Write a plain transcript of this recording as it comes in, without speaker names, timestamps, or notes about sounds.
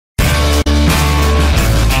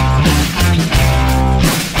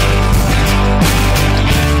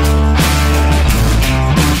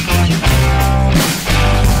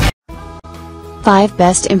5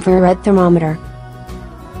 Best Infrared Thermometer.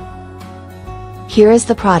 Here is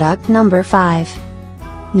the product number 5.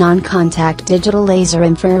 Non-contact digital laser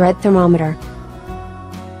infrared thermometer.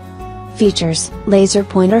 Features: laser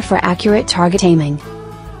pointer for accurate target aiming.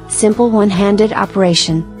 Simple one-handed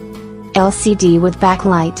operation. LCD with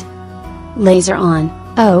backlight. Laser on,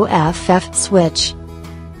 OFF switch.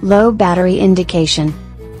 Low battery indication.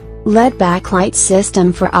 LED backlight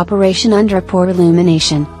system for operation under poor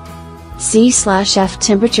illumination. C/F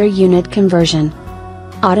temperature unit conversion.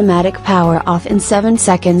 Automatic power off in 7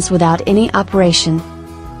 seconds without any operation.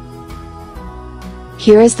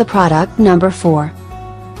 Here is the product number 4.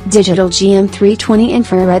 Digital GM320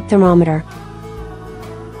 infrared thermometer.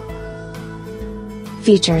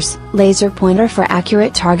 Features: laser pointer for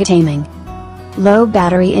accurate target aiming. Low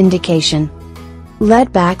battery indication.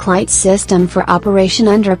 LED backlight system for operation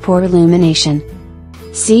under poor illumination.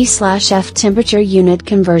 C/F temperature unit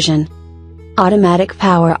conversion. Automatic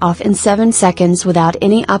power off in 7 seconds without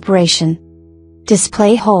any operation.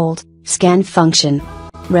 Display hold, scan function.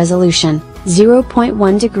 Resolution,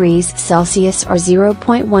 0.1 degrees Celsius or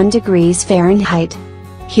 0.1 degrees Fahrenheit.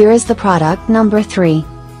 Here is the product number 3.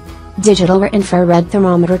 Digital or infrared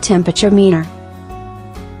thermometer temperature meter.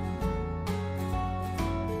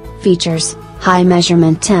 Features: high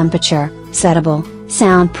measurement temperature, settable,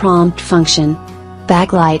 sound prompt function.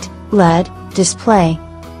 Backlight, LED, display.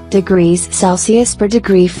 Degrees Celsius per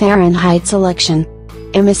degree Fahrenheit selection.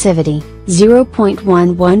 Emissivity,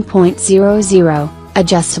 0.11.00,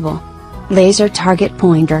 adjustable. Laser target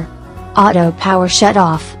pointer. Auto power shut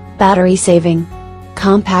off, battery saving.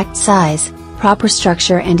 Compact size, proper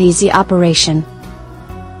structure and easy operation.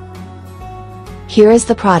 Here is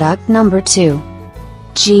the product number 2.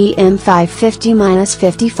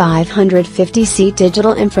 GM550-5550C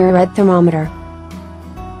Digital Infrared Thermometer.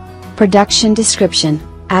 Production description: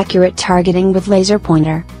 accurate targeting with laser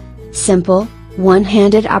pointer. Simple,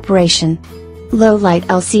 one-handed operation. Low light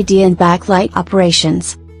LCD and backlight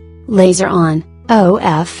operations. Laser on,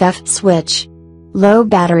 OFF switch. Low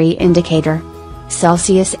battery indicator.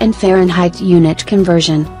 Celsius and Fahrenheit unit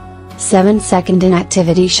conversion. 7-second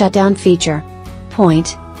inactivity shutdown feature.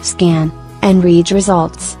 Point, scan, and read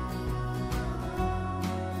results.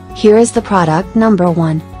 Here is the product number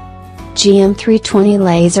 1. GM320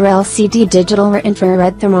 Laser LCD Digital or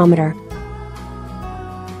Infrared Thermometer.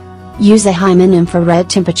 Use a Hyman infrared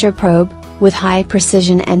temperature probe, with high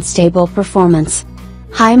precision and stable performance.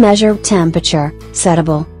 High measure temperature,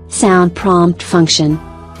 settable, sound prompt function.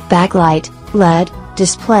 Backlight, LED,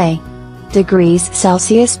 display. Degrees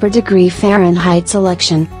Celsius per degree Fahrenheit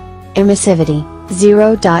selection. Emissivity,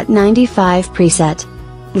 0.95 preset.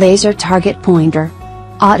 Laser target pointer.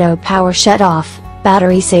 Auto power shut off,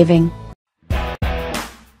 battery saving.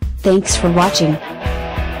 Thanks for watching.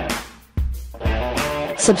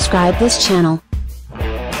 Subscribe this channel.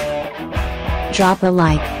 Drop a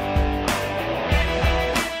like,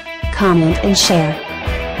 comment and share.